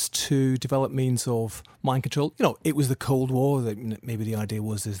attempts to develop means of mind control. It was the Cold War. Maybe the idea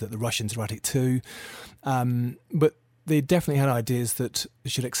was that the Russians were at it too. But they definitely had ideas that they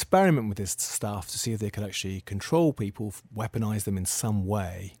should experiment with this stuff to see if they could actually control people, weaponize them in some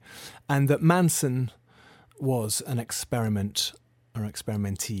way. And that Manson was an experiment or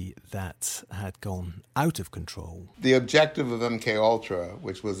experimentee that had gone out of control. The objective of MKUltra,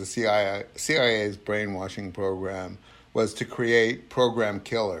 which was the CIA's brainwashing program, was to create program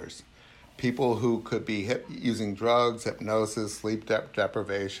killers, people who could be using drugs, hypnosis, sleep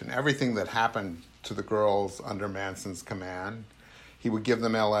deprivation, everything that happened to the girls under Manson's command. He would give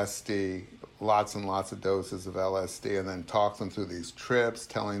them LSD, lots and lots of doses of LSD, and then talk them through these trips,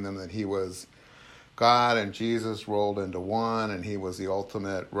 telling them that he was God and Jesus rolled into one, and he was the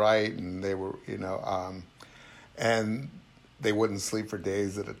ultimate right, and they were, and they wouldn't sleep for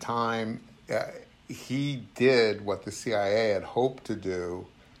days at a time. He did what the CIA had hoped to do.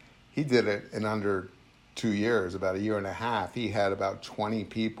 He did it in under 2 years, about a year and a half. He had about 20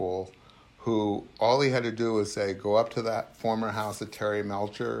 people who all he had to do was say, go up to that former house of Terry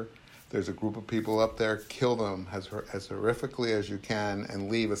Melcher. There's a group of people up there. Kill them as horrifically as you can and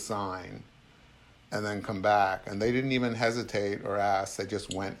leave a sign and then come back. And they didn't even hesitate or ask. They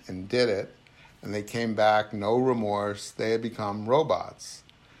just went and did it. And they came back, no remorse. They had become robots.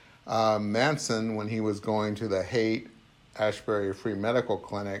 Manson, when he was going to the Haight Ashbury Free Medical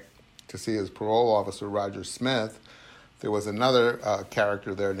Clinic to see his parole officer, Roger Smith, there was another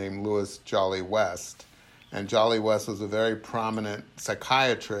character there named Louis Jolly West. And Jolly West was a very prominent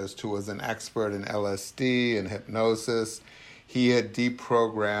psychiatrist who was an expert in LSD and hypnosis. he had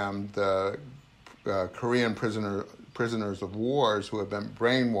deprogrammed the Korean prisoners of wars who had been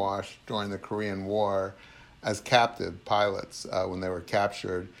brainwashed during the Korean War as captive pilots when they were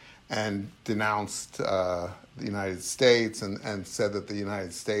captured, and denounced the United States and said that the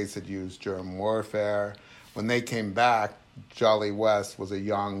United States had used germ warfare. When they came back, Jolly West was a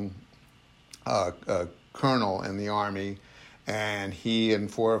young colonel in the Army, and he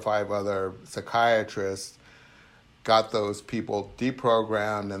and 4 or 5 other psychiatrists got those people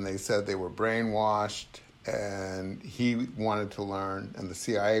deprogrammed, and they said they were brainwashed, and he wanted to learn, and the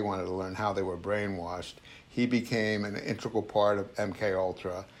CIA wanted to learn how they were brainwashed. He became an integral part of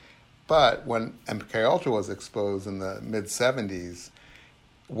MKUltra. But when MKUltra was exposed in the mid-'70s,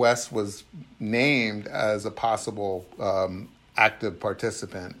 West was named as a possible active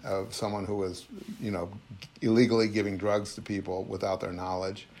participant of someone who was, illegally giving drugs to people without their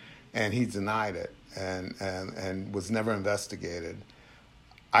knowledge, and he denied it and was never investigated.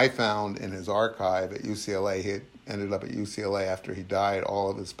 I found in his archive at UCLA, he ended up at UCLA after he died, all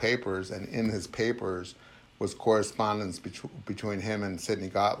of his papers, and in his papers was correspondence between him and Sidney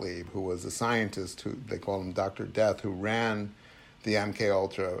Gottlieb, who was a scientist who they called him Dr. Death, who ran the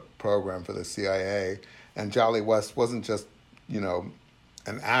MKUltra program for the CIA. And Jolly West wasn't just,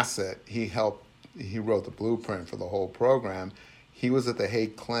 an asset. He wrote the blueprint for the whole program. He was at the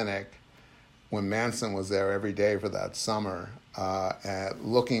Hague Clinic when Manson was there every day for that summer,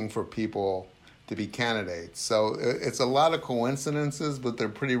 looking for people to be candidates. So it's a lot of coincidences, but they're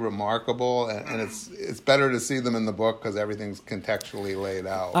pretty remarkable, and it's better to see them in the book because everything's contextually laid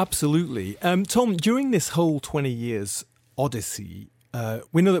out. Absolutely. Tom, during this whole 20 years odyssey,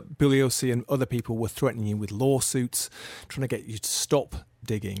 we know that Bugliosi and other people were threatening you with lawsuits, trying to get you to stop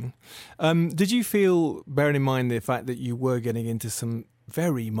digging. Did you feel, bearing in mind the fact that you were getting into some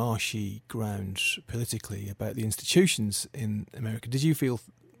very marshy ground politically about the institutions in America, did you feel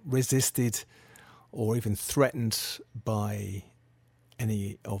resisted or even threatened by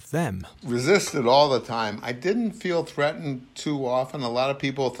any of them? Resisted all the time. I didn't feel threatened too often. A lot of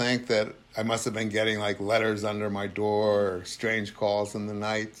people think that I must have been getting letters under my door or strange calls in the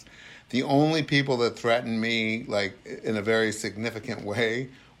nights. The only people that threatened me in a very significant way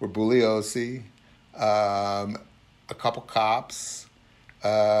were Bugliosi, a couple cops,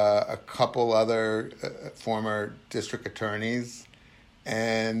 a couple other former district attorneys,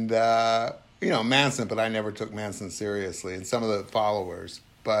 and Manson, but I never took Manson seriously, and some of the followers,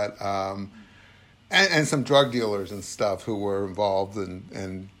 but and some drug dealers and stuff who were involved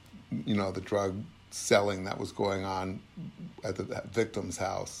in the drug selling that was going on at the victim's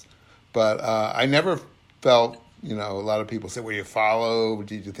house. But I never felt, a lot of people say, were you followed?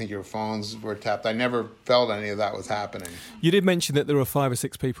 Did you think your phones were tapped? I never felt any of that was happening. You did mention that there are 5 or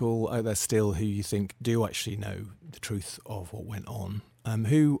 6 people out there still who you think do actually know the truth of what went on.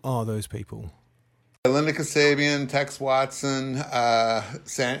 Who are those people? Linda Kasabian, Tex Watson, I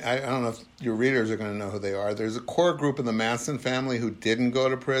don't know if your readers are going to know who they are. There's a core group in the Manson family who didn't go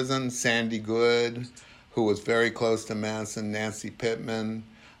to prison. Sandy Good, who was very close to Manson, Nancy Pittman,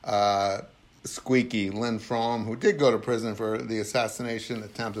 Squeaky, Lynn Fromm, who did go to prison for the assassination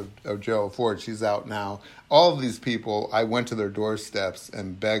attempt of Gerald Ford. She's out now. All of these people, I went to their doorsteps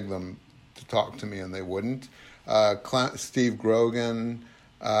and begged them to talk to me, and they wouldn't. Steve Grogan,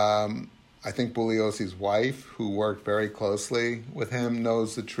 I think Bugliosi's wife, who worked very closely with him,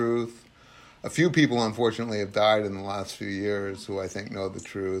 knows the truth. A few people, unfortunately, have died in the last few years who I think know the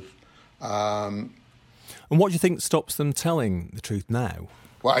truth. And what do you think stops them telling the truth now?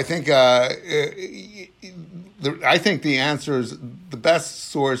 Well, I think the answers, the best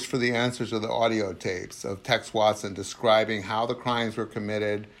source for the answers are the audio tapes of Tex Watson describing how the crimes were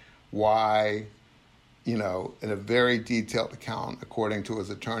committed, why, in a very detailed account, according to his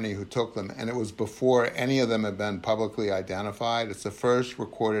attorney who took them. And it was before any of them had been publicly identified. It's the first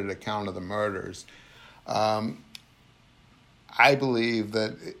recorded account of the murders. I believe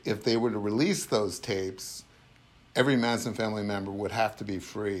that if they were to release those tapes, every Manson family member would have to be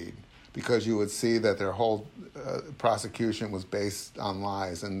freed, because you would see that their whole prosecution was based on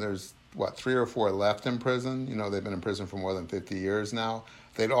lies. And there's, 3 or 4 left in prison? They've been in prison for more than 50 years now.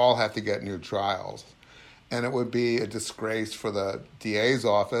 They'd all have to get new trials. And it would be a disgrace for the DA's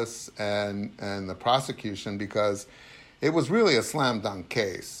office and the prosecution, because it was really a slam dunk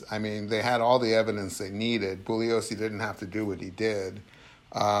case. I mean, they had all the evidence they needed. Bugliosi didn't have to do what he did.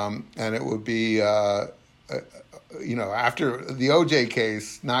 And it would be, after the OJ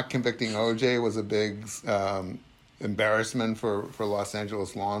case, not convicting OJ was a big embarrassment for Los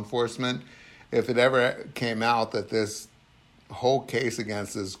Angeles law enforcement. If it ever came out that this whole case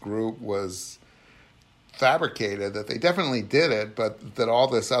against this group was fabricated, that they definitely did it, but that all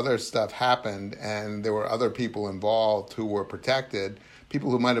this other stuff happened and there were other people involved who were protected, people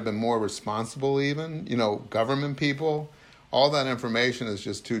who might have been more responsible even, government people. All that information is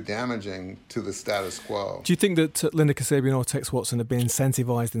just too damaging to the status quo. Do you think that Linda Kasabian or Tex Watson have been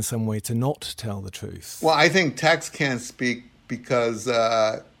incentivized in some way to not tell the truth? Well, I think Tex can't speak because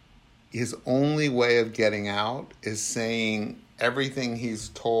his only way of getting out is saying everything he's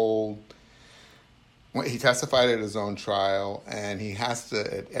told. He testified at his own trial, and he has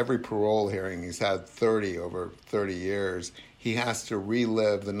to, at every parole hearing, he's had over 30 years, he has to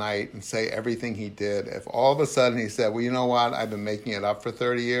relive the night and say everything he did. If all of a sudden he said, well, you know what, I've been making it up for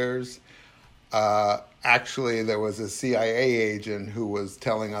 30 years. Actually, there was a CIA agent who was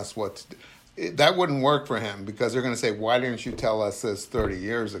telling us what to do. That wouldn't work for him because they're going to say, why didn't you tell us this 30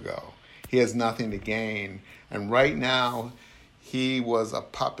 years ago? He has nothing to gain. And right now, he was a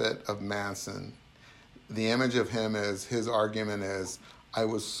puppet of Manson. The image of him is, his argument is, I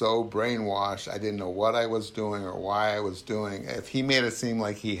was so brainwashed, I didn't know what I was doing or why I was doing. If he made it seem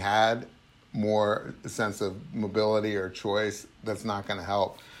like he had more sense of mobility or choice, that's not going to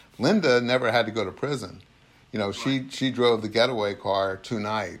help. Linda never had to go to prison. She drove the getaway car 2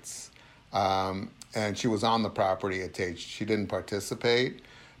 nights, and she was on the property at Tate. She didn't participate,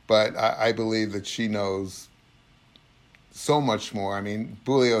 but I believe that she knows so much more. I mean,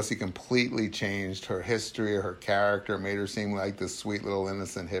 Bugliosi completely changed her history, her character, made her seem like this sweet little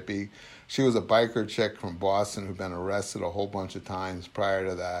innocent hippie. She was a biker chick from Boston who'd been arrested a whole bunch of times prior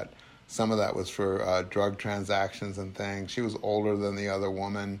to that. Some of that was for drug transactions and things. She was older than the other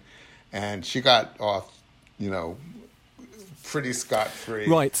woman, and she got off, pretty scot-free.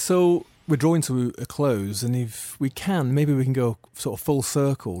 Right, so we're drawing to a close, and if we can, maybe we can go sort of full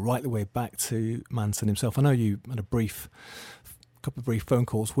circle right the way back to Manson himself. I know you had a couple of brief phone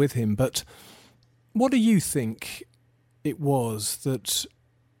calls with him, but what do you think it was that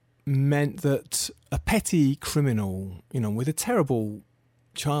meant that a petty criminal, with a terrible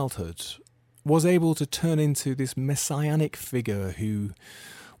childhood, was able to turn into this messianic figure who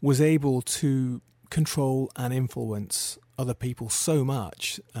was able to control and influence other people so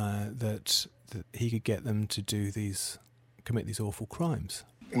much that he could get them to commit these awful crimes?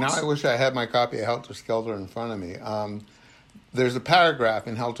 Now I wish I had my copy of Helter Skelter in front of me. There's a paragraph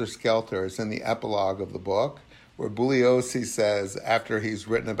in Helter Skelter, it's in the epilogue of the book, where Bugliosi says, after he's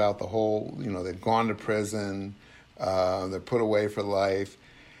written about the whole, they've gone to prison, they're put away for life,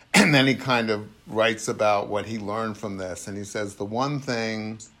 and then he kind of writes about what he learned from this, and he says, the one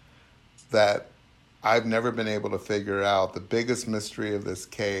thing that I've never been able to figure out, the biggest mystery of this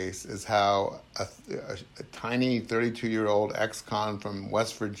case, is how a tiny 32-year-old ex-con from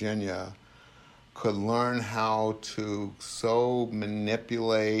West Virginia could learn how to so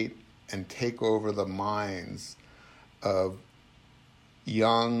manipulate and take over the minds of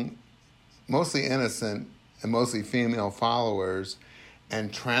young, mostly innocent and mostly female followers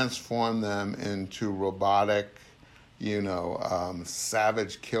and transform them into robotic,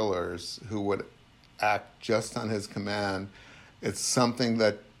 savage killers who would act just on his command. It's something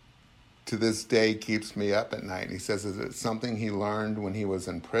that to this day keeps me up at night. And he says, is it something he learned when he was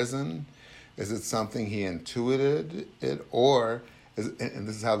in prison? Is it something he intuited it? Or, and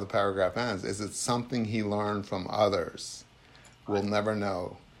this is how the paragraph ends, is it something he learned from others? We'll never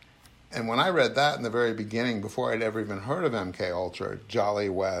know. And when I read that in the very beginning, before I'd ever even heard of MK Ultra, Jolly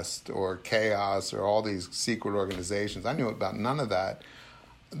West, or Chaos, or all these secret organizations, I knew about none of that.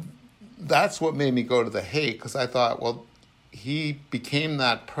 That's what made me go to the hate, because I thought, well, he became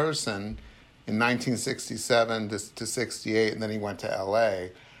that person in 1967 to 68, and then he went to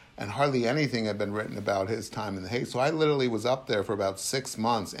L.A., and hardly anything had been written about his time in the hate. So I literally was up there for about 6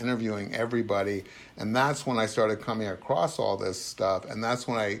 months interviewing everybody, and that's when I started coming across all this stuff, and that's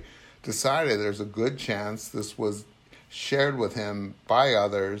when I decided there's a good chance this was shared with him by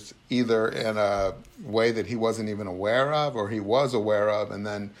others, either in a way that he wasn't even aware of or he was aware of. And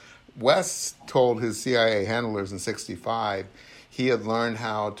then West told his CIA handlers in 1965 he had learned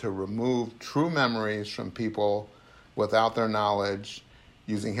how to remove true memories from people without their knowledge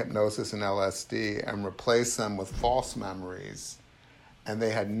using hypnosis and LSD and replace them with false memories. And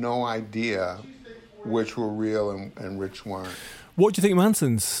they had no idea which were real and which weren't. What do you think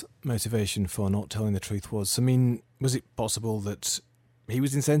Manson's motivation for not telling the truth was? I mean, was it possible that he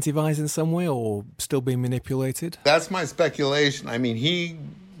was incentivized in some way or still being manipulated? That's my speculation. I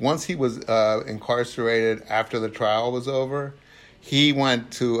mean, once he was incarcerated after the trial was over, he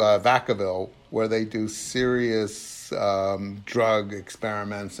went to Vacaville, where they do serious drug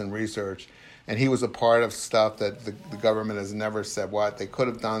experiments and research. And he was a part of stuff that the government has never said what. They could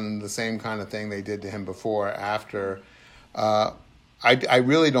have done the same kind of thing they did to him before, after. I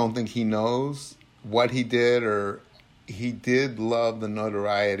really don't think he knows what he did, or he did love the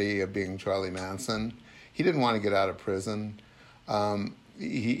notoriety of being Charlie Manson. He didn't want to get out of prison.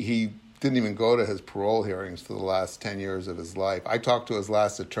 He didn't even go to his parole hearings for the last 10 years of his life. I talked to his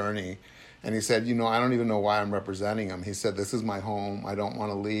last attorney, and he said, I don't even know why I'm representing him. He said, this is my home. I don't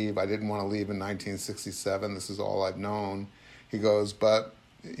want to leave. I didn't want to leave in 1967. This is all I've known. He goes, but,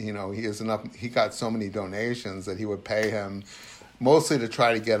 he got so many donations that he would pay him mostly to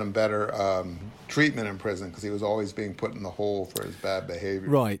try to get him better treatment in prison, because he was always being put in the hole for his bad behavior.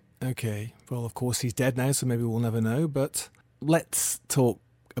 Right, okay. Well, of course, he's dead now, so maybe we'll never know. But let's talk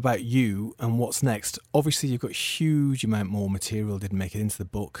about you and what's next. Obviously, you've got a huge amount more material didn't make it into the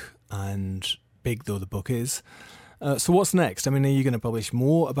book, and big though the book is. So what's next? I mean, are you going to publish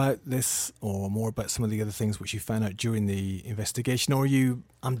more about this, or more about some of the other things which you found out during the investigation? Or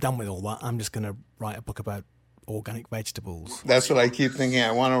I'm done with all that, I'm just going to write a book about organic vegetables? That's what I keep thinking.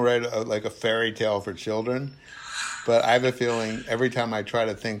 I want to write a fairy tale for children, but I have a feeling every time I try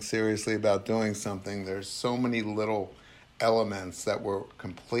to think seriously about doing something, there's so many little elements that were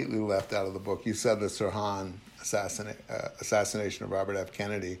completely left out of the book. You said the Sirhan assassination of Robert F.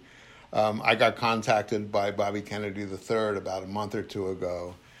 Kennedy. I got contacted by Bobby Kennedy III about a month or two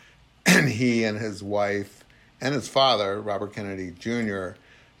ago, and he and his wife and his father, Robert Kennedy Jr.,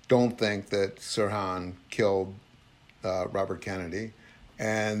 don't think that Sirhan killed Robert Kennedy,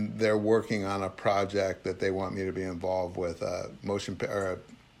 and they're working on a project that they want me to be involved with, a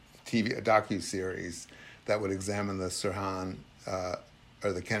docu-series that would examine the Sirhan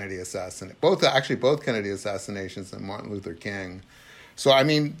or the Kennedy assassination, both Kennedy assassinations and Martin Luther King. So, I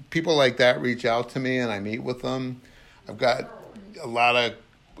mean, people like that reach out to me, and I meet with them. I've got a lot of,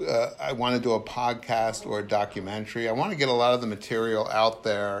 I want to do a podcast or a documentary. I want to get a lot of the material out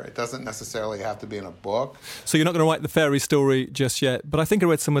there. It doesn't necessarily have to be in a book. So you're not going to write the fairy story just yet, but I think I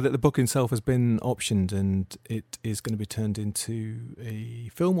read somewhere that the book itself has been optioned and it is going to be turned into a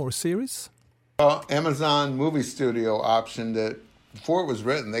film or a series? Well, Amazon Movie Studio optioned it. Before it was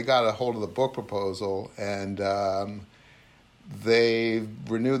written, they got a hold of the book proposal, and they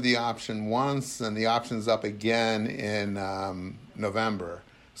renewed the option once, and the option's up again in November.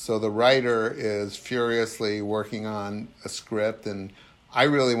 So the writer is furiously working on a script, and I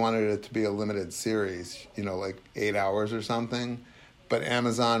really wanted it to be a limited series, like 8 hours or something. But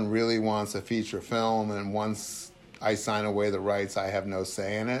Amazon really wants a feature film, and once I sign away the rights, I have no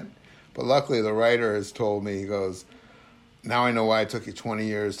say in it. But luckily, the writer has told me, he goes, now I know why it took you 20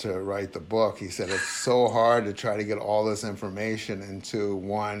 years to write the book. He said, it's so hard to try to get all this information into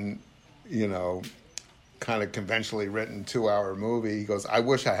one, kind of conventionally written 2-hour movie. He goes, I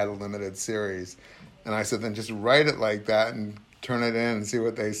wish I had a limited series. And I said, then just write it like that and turn it in and see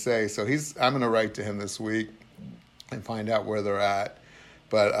what they say. So I'm going to write to him this week and find out where they're at.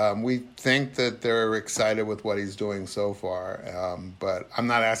 But we think that they're excited with what he's doing so far. But I'm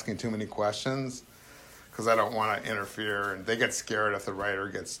not asking too many questions because I don't want to interfere. And they get scared if the writer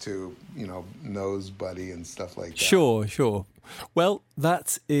gets too, nosebuddy and stuff like that. Sure. Well,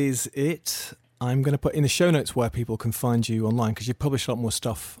 that is it. I'm going to put in the show notes where people can find you online, because you publish a lot more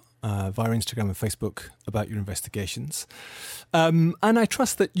stuff via Instagram and Facebook about your investigations. And I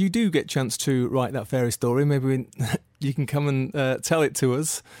trust that you do get a chance to write that fairy story. Maybe you can come and tell it to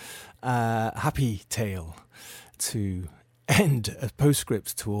us. Happy tale to end a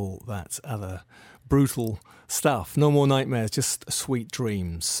postscript to all that other brutal stuff. No more nightmares, just sweet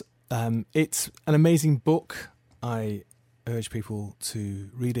dreams. It's an amazing book. I urge people to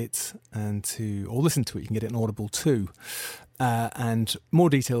read it or listen to it. You can get it on Audible too. And more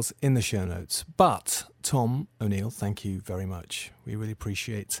details in the show notes. But Tom O'Neill, thank you very much. We really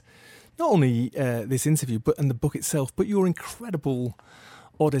appreciate not only this interview and the book itself, but your incredible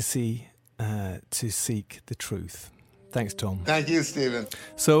odyssey to seek the truth. Thanks, Tom. Thank you, Stephen.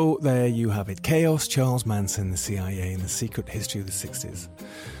 So there you have it. Chaos, Charles Manson, the CIA, and the secret history of the 60s.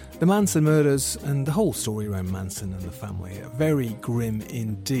 The Manson murders and the whole story around Manson and the family are very grim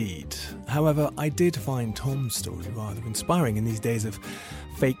indeed. However, I did find Tom's story rather inspiring in these days of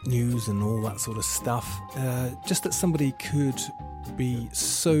fake news and all that sort of stuff. Just that somebody could be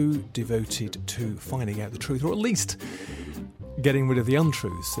so devoted to finding out the truth, or at least getting rid of the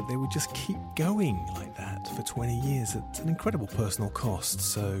untruths, that they would just keep going like that for 20 years at an incredible personal cost,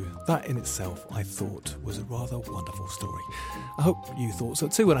 so that in itself I thought was a rather wonderful story. I hope you thought so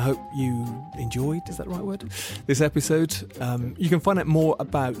too, and I hope you enjoyed, is that the right word, this episode. You can find out more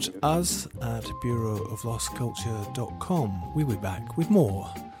about us at bureauoflostculture.com. We'll be back with more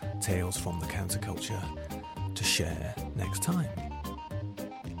tales from the counterculture to share next time.